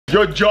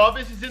Yo,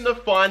 Jarvis is in the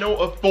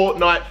final of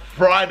Fortnite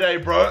Friday,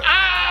 bro.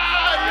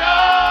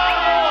 Ah,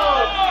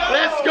 yo!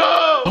 Let's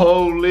go!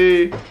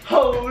 Holy.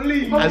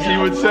 As he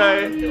would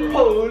say.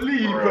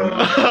 Holy,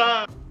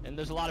 bro. And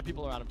there's a lot of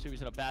people around him too.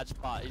 He's in a bad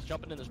spot. He's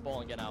jumping in this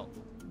bowl and getting out.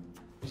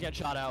 He's getting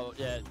shot out.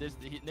 Yeah,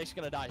 Nick's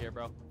gonna die here,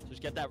 bro. So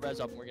just get that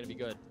res up and we're gonna be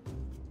good.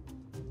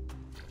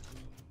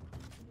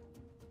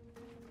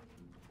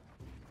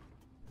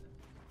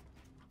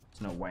 There's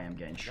no way I'm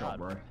getting shot,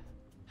 bro.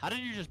 How did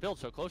you just build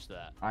so close to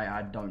that?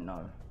 I don't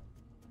know.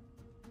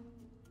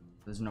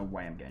 There's no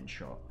way I'm getting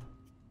shot.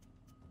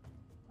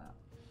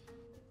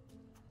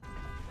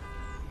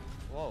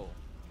 Whoa.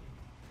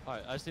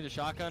 Alright, I just need a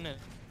shotgun and...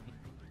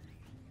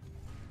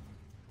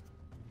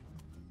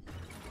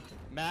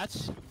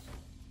 Mats?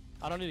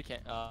 I don't need a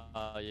can.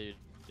 Yeah.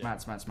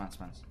 Mats. Do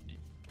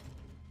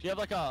you have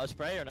like a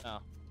spray or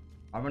no?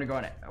 I've only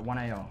got 1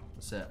 AR.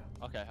 That's it.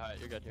 Okay, alright,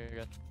 you're good.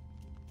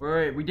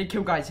 Wait, we did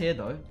kill guys here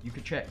though. You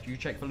could check. You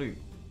check for loot.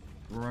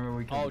 Remember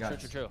we killed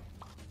guys. True.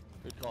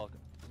 Good call.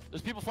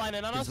 There's people flying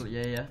in on us?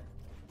 Yeah.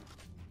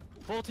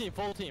 Full team.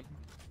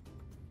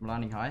 I'm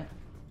landing high.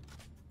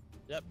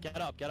 Yep, get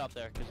up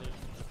there, because there's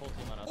a full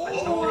team on us. I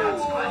just don't think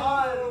that's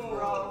high.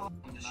 Bro.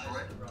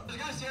 Destroy it. There's a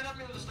guy standing up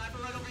here with a sniper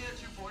right over here at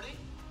 240.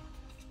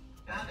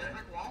 Behind the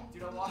brick wall.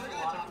 Dude, I'm watching a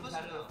lot of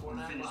competitive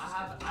Fortnite. I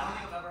don't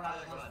think I've ever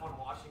had as much fun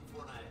watching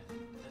Fortnite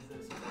as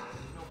this.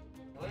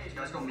 You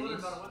guys go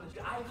meets.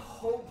 I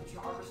hope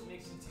Jarvis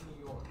makes it to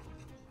New York.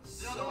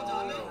 So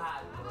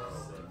bad, bro.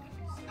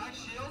 Nice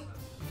shield.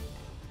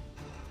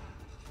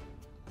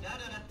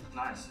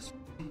 Nice.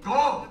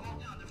 Go!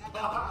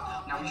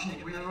 Now we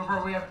should. We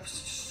have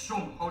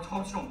storm.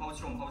 Hold storm.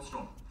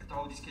 Have to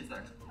hold these kids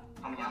there.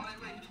 Coming out.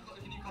 Wait.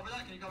 Can you cover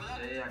that?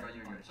 Yeah, I got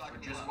you.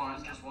 Just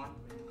one.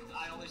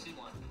 I only see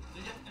one.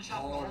 Did you get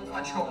shot? I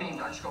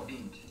just got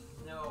beamed.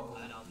 No.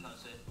 I know. I'm trying to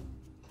see.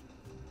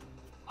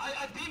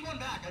 I beamed one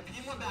back. I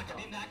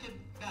beamed that kid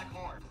back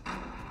hard.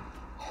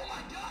 Oh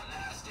my god,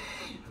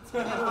 nasty!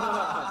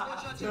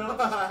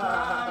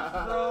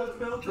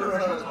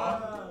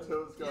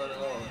 Till's going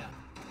on.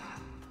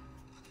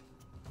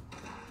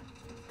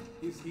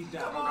 He's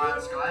down.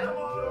 This guy.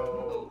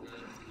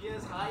 He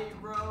is high,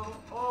 bro.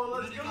 Oh,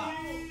 let's go.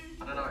 I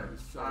don't know.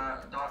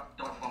 Dark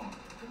bomb.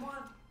 Come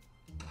on.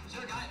 Is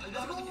there a guy?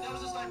 That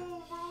was a sniper.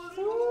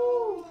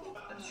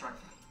 That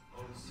distracted.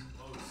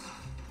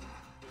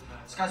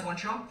 This guy's one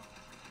shot.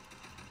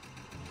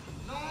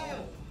 No!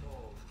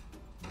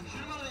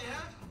 Shoot him out of the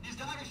air. He's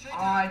diving straight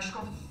down. I just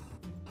got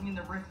in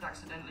the rift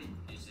accidentally.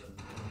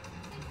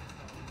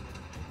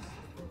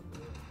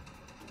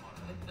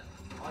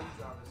 All you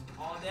Jarvis.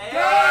 All day.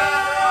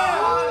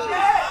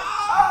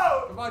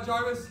 Come on,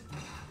 Jarvis.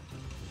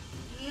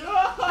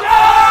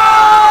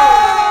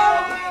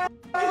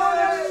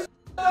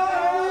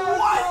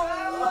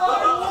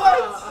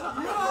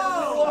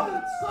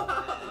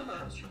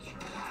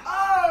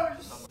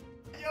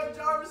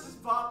 Jarvis is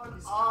popping.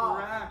 I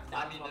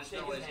mean, there's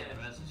no way to get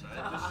the message,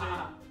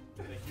 right?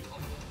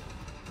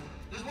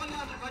 There's one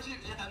down there, right you.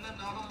 Yeah, and then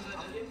the other one's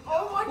right there.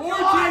 Oh my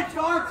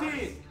god!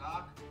 14!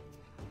 Cock.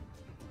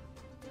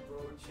 Bro,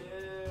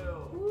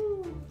 chill.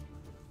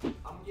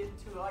 I'm getting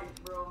too hyped,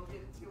 bro. What is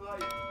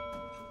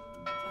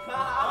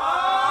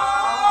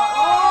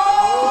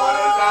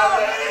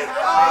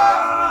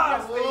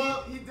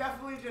happening? He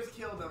definitely just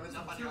killed him. It's a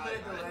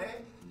 2-minute delay,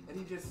 and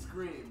he just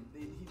screamed.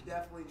 He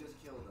definitely just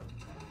killed him.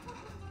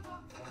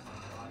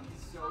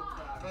 He's so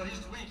cracked. Bro,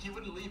 he's weak. He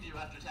wouldn't leave you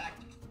after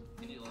attacking.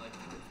 And you like,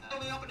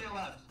 only up and your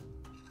left.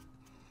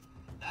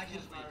 That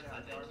kid's weak.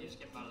 I think he just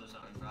came out of the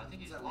zone, bro. I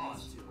think he's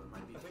lost. I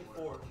think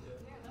 4.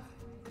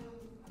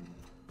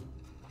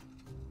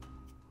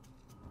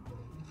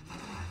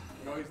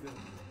 No, he's dead.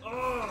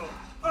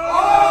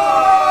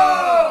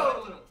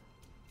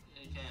 Yeah,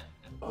 you can't.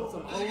 That's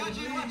There's a guy to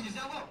your left. He's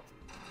down low.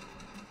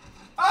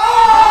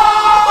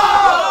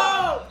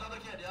 Another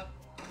kid, yep.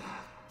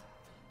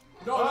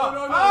 No.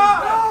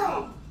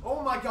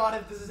 Oh my god,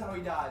 if this is how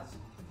he dies.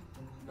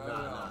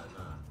 No.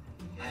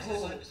 Yes,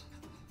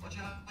 watch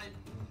your height.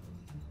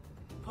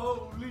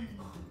 Holy,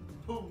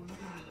 bro.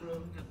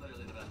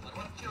 Literally the best. Like,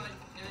 watch your height.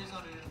 Yeah, he's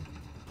not here.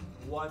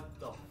 What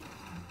the?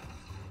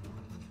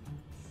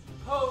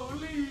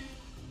 Holy.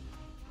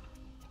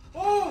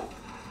 Oh!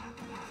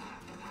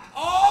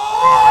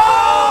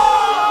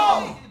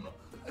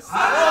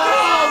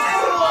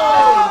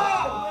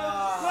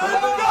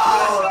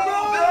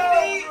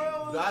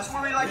 That's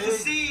what we like to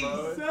see.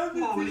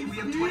 Holy, we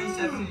have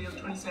 27. We have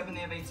 27.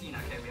 They have 18.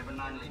 Okay, we have a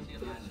 9 lead here.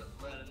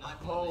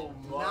 Oh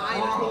my.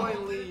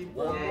 9-point lead.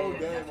 One more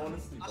game,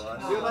 honestly, bro.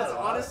 Dude, that's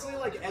honestly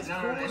like as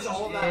cool as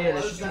all that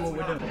was. That's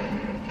not.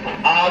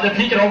 They're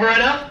peeking over right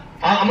now.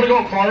 I'm gonna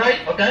go far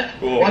right, okay?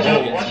 Cool. Watch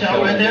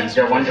out right there. Is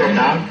there one drop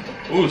down?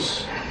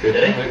 Oos. Did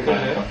he?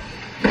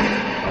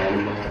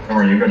 Don't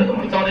worry, you're good at the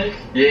one.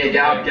 Yeah, get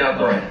out,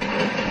 bro. I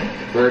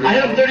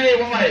hit him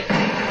 38 white.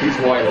 He's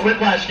white. The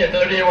whiplash kid,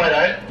 38 white,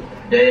 alright?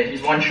 Yeah,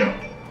 he's one shot.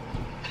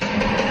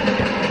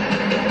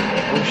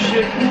 Oh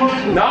shit, come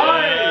on.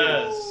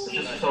 Nice! It's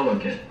just a solo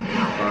kid.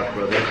 Fuck,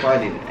 bro. They're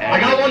fighting. I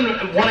got one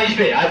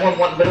HP. I have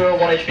one literal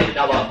 1 HP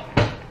down low.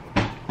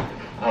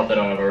 I hope they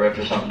don't have a rip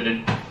or something,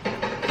 dude.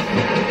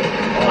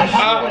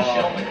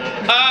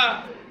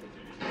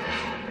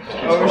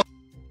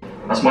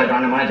 That's my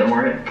dynamite, don't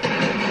worry.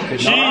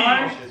 Good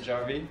shot.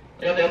 Jarvis.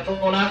 I got the other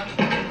one out.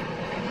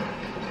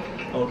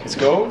 Oh, let's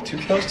go. 2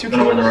 kills, 2 I don't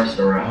know where the kills. rest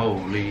are at.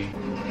 Holy.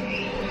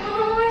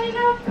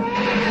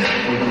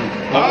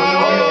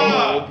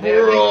 Oh,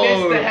 Bro.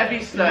 missed the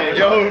heavy sniper.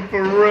 Yo,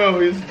 for real,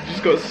 he's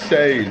just got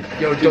saved.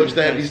 Yo, Dodge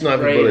the heavy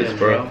sniper bullets,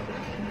 bro.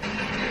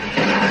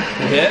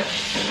 Hit.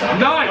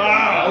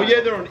 Oh yeah,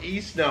 they're on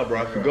East now,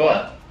 bro. I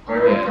forgot.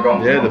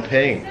 Yeah, the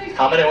ping.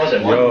 How many was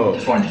it? Yo.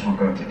 Just one,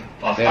 go.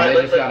 They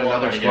just got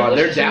another squad.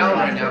 They're down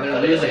right now. They're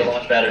losing.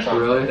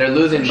 Really? They're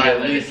losing by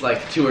at least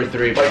like 2 or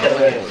 3. Yeah,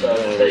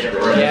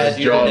 Yeah,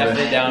 dude, they're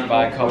definitely down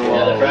by a couple. You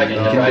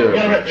can do it.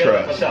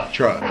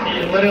 Trust.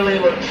 He literally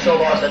looked so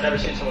lost. I've never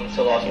seen someone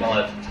so lost in my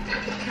life.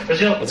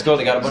 Let's go.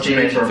 They got a bunch of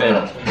mates for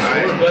fail.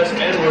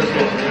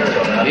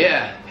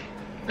 Yeah.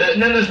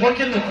 And then there's one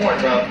kid in the corner,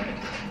 bro.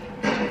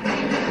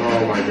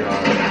 Oh my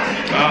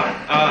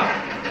god.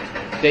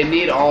 They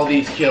need all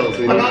these kills.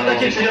 I'm not that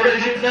kid. So you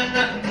already shooting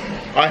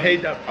that? I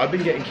hate that. I've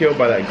been getting killed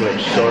by that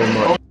glitch so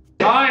much.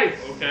 Nice.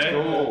 Okay.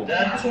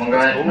 That's one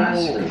guy.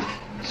 Nice.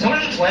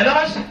 Someone just landed on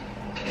us?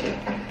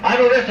 I have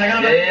a rift. I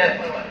got a rift.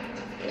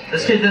 Yeah.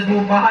 This kid just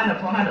moved behind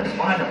us.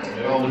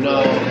 Oh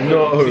no.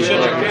 No. Good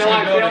shit, Jarvis.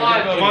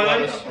 Come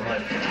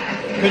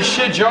on. Good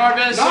shit,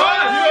 Jarvis.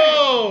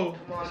 Yo!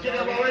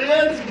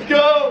 Let's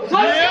go!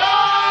 Let's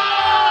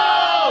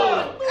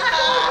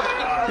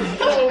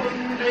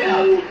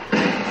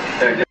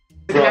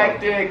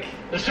Hectic.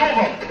 There's 2 of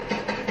them.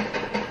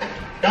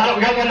 Got it.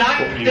 We got one knock.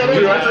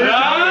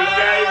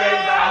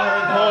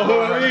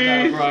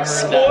 Holy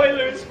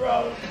Spoilers,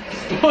 bro.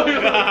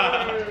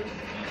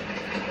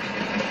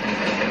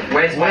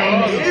 Where's my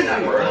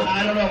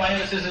I don't know. My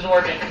assist isn't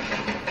working.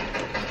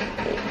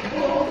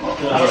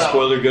 Is a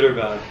spoiler good or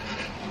bad?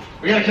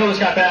 We gotta kill this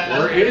guy bad.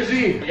 Where is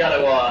he? We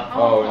gotta,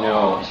 Oh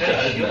no.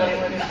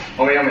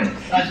 Oh, wait, I'm in.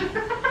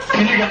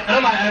 Can you get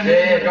him?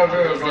 Yeah, go.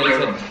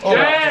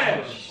 Yeah.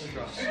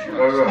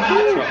 Go.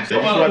 They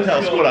just wiped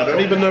out squad. I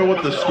don't even know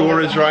what the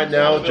score is right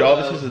now.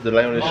 Jarvis has a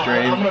delay on his I'm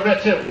stream. gonna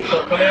rip too.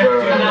 So come here.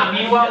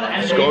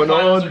 What's going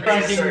on?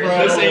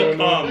 This ain't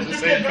calm.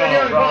 This ain't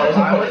calm.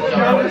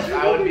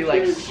 I would be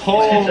like.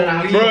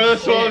 Bro,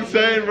 that's what I'm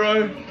saying,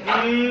 bro.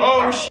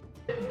 Oh, shit.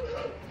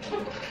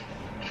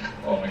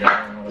 Oh my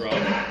god.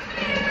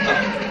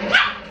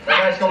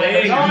 Yes, bro.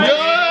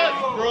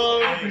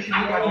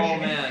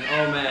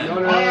 Oh man.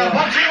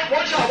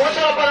 One shot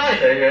up on ice.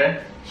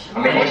 Yeah.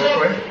 I'm in real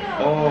quick.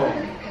 Oh.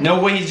 No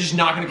way, he's just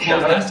not gonna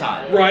close that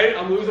time. Right?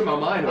 I'm losing my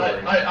mind over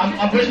here.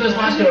 I'm pushing this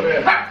last kid over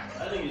here.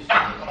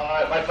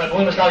 My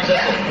balloon is not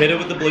existent. Hit it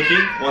with the blicky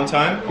one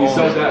time. He's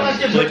so dead. Last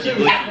kid's hurt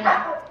too.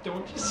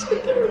 Don't just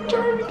sit there and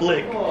turn.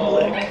 Blick.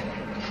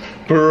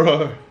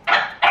 Bro.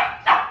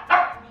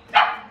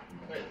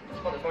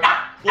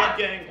 Blood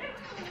gang.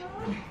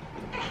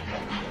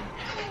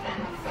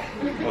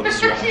 Oh, this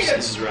is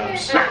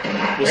Raps.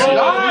 We'll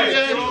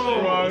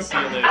see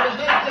you later.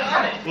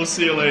 We'll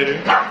see you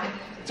later.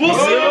 We'll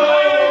see you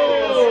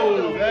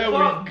later. There we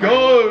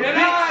go. Get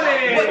out of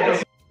here.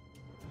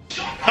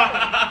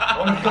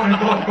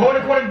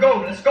 Go.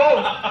 Let's go.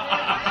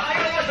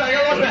 I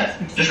got one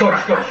best. Just go.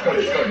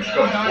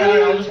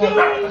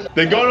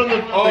 They're going on the.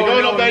 They're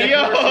going up there. Yo,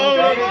 go!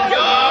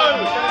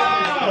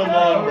 Come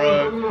on, bro.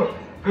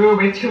 Bro,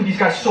 we killed these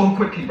guys so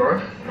quickly, bro.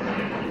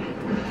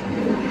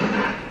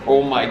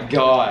 Oh my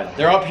god.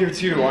 They're up here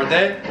too, aren't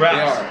they?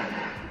 Raps.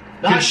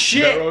 They are. Good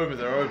shit.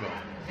 They're over.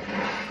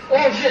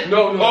 Oh shit.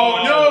 No.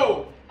 Oh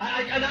no.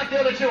 I knocked the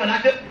other 2. I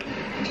knocked it.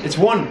 It's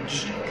one.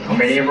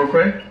 I'm in here real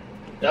quick.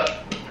 Yep.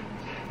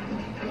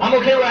 I'm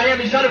okay where I am.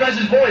 He's trying to res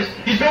his boys.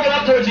 He's building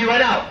up towards you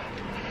right now.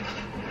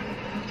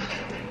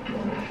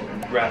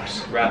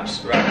 Raps. Oh,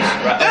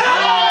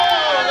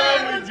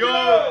 there we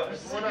go.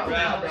 One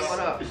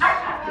up.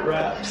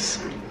 Raps.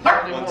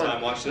 One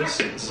time, watch this.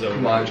 This is over.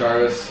 Come on,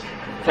 Jarvis.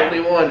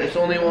 It's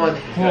only one.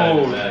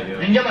 Oh. You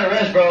can get my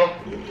res, bro.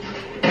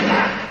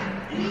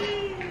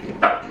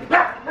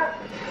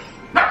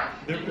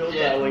 They're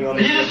building on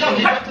He just jumped.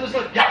 He jumped to the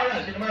slip. Get my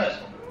res. Get my res.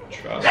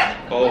 Trust.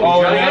 Oh no.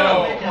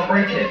 I'll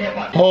break it.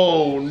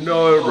 Oh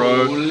no,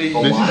 bro. This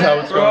is how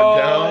it's going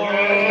down.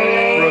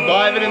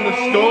 Revive it in the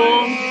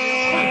storm.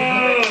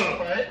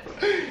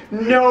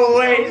 No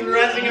way, he's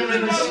resing him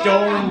in the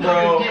storm,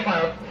 bro.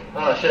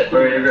 Oh shit.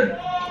 Bro, you're good.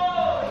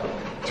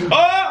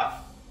 Ah!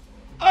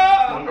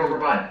 One go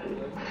revive.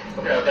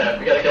 Okay.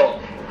 We gotta kill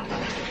him.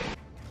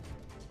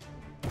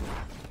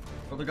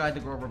 Got the guy to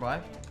go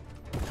revive.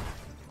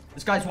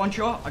 This guy's one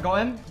shot. I got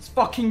him. Let's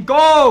fucking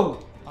go!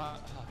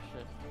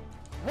 Shit.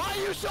 Why are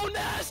you so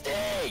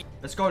nasty?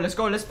 Let's go.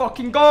 Let's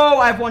fucking go!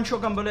 I have one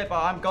shotgun bullet,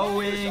 but I'm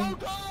going. So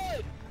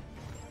good.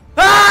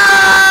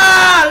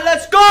 Ah!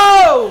 Let's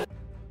go!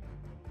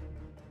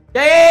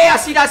 Yeah, I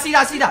see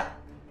that.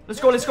 Let's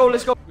go. We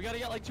gotta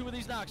get like 2 of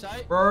these knocks,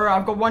 alright? Bro,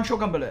 I've got one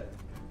shotgun bullet.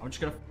 I'm just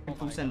gonna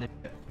full send it.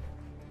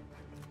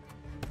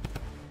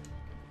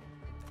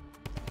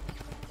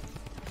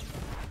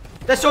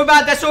 They're so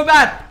bad. They're so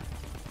bad.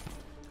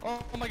 Oh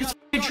my god.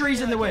 There's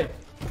trees in the way.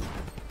 Oh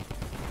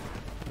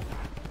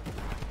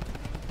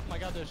my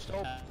god, they're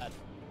so bad.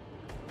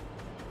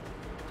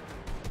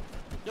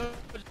 Yo,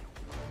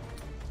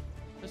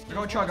 I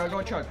got a chug. I got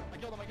a chug. I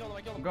killed him.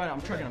 I'm going. I'm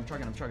chugging. I'm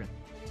chugging.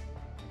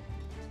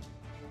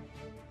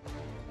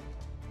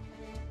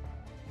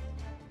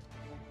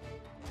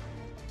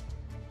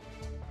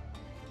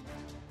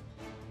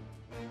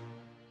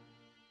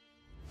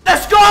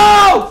 Let's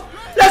go!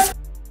 Let's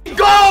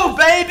go,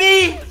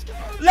 baby!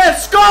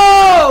 Let's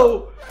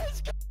go!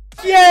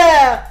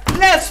 Yeah!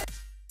 Let's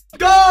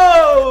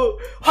go!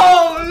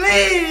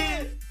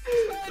 Holy!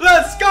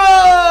 Let's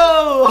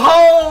go!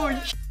 Holy!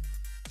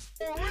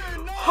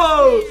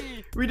 Oh!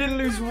 We didn't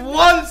lose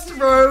once,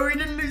 bro! We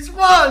didn't lose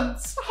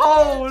once!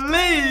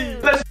 Holy!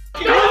 Let's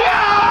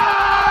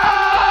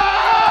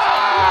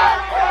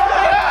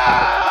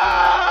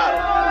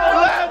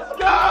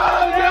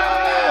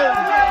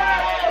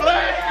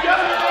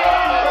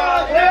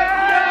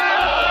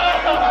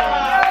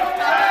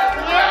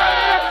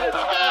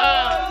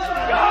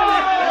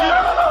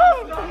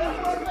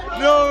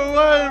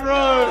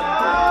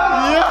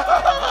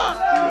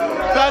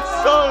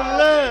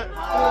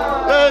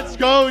Let's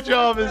go,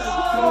 Jarvis.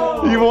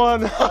 You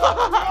won.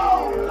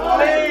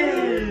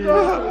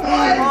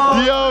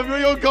 Yo,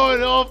 you're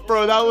going off,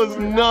 bro. That was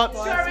nuts.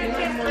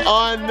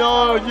 I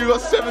know. You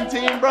got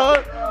 17,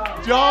 bro.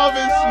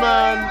 Jarvis,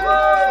 man.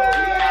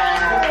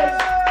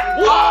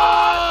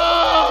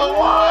 Whoa!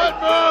 What,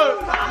 bro?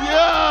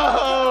 Yo!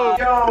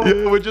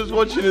 Yeah, we're just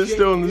watching it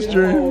still on the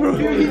stream, bro.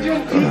 Dude, he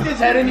just peeked his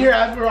head in here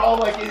as we're all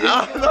like,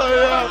 yeah.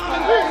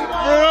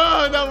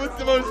 Bro, that was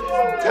the most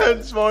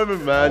tense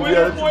moment, man. Win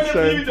your point of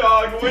view,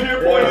 dog. Win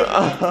your point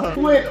of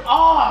view. Went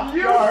off.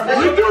 Dude,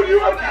 you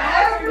were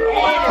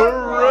for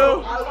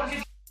real.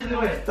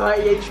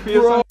 30 HP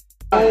or something.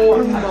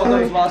 Oh,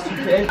 those last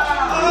 2K.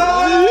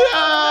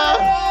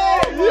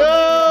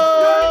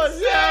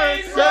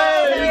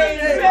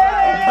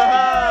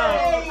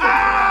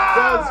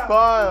 That's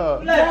fire.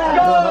 Let's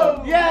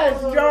go.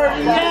 Yes,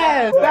 Jarvis.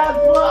 Yes. That's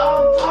what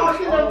I'm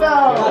talking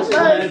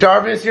about.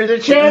 Jarvis, you're the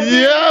champion.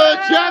 Yeah,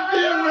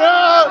 champion,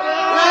 bro.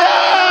 Yeah.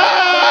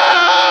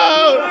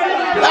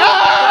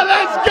 Ah,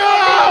 let's go.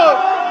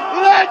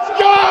 Let's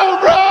go,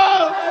 bro.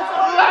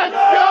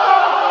 Let's go.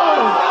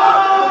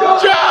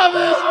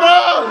 Jarvis,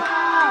 bro.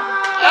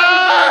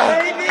 Ah,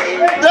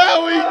 there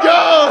we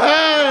go,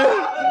 hey.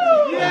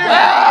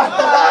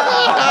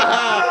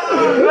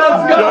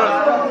 Let's go.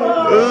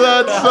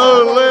 That's so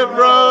lit,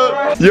 bro.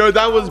 Yo,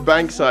 that was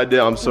Bank's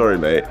idea. I'm sorry,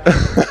 mate.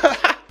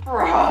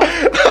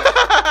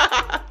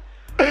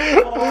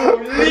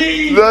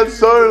 That's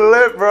so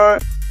lit, bro.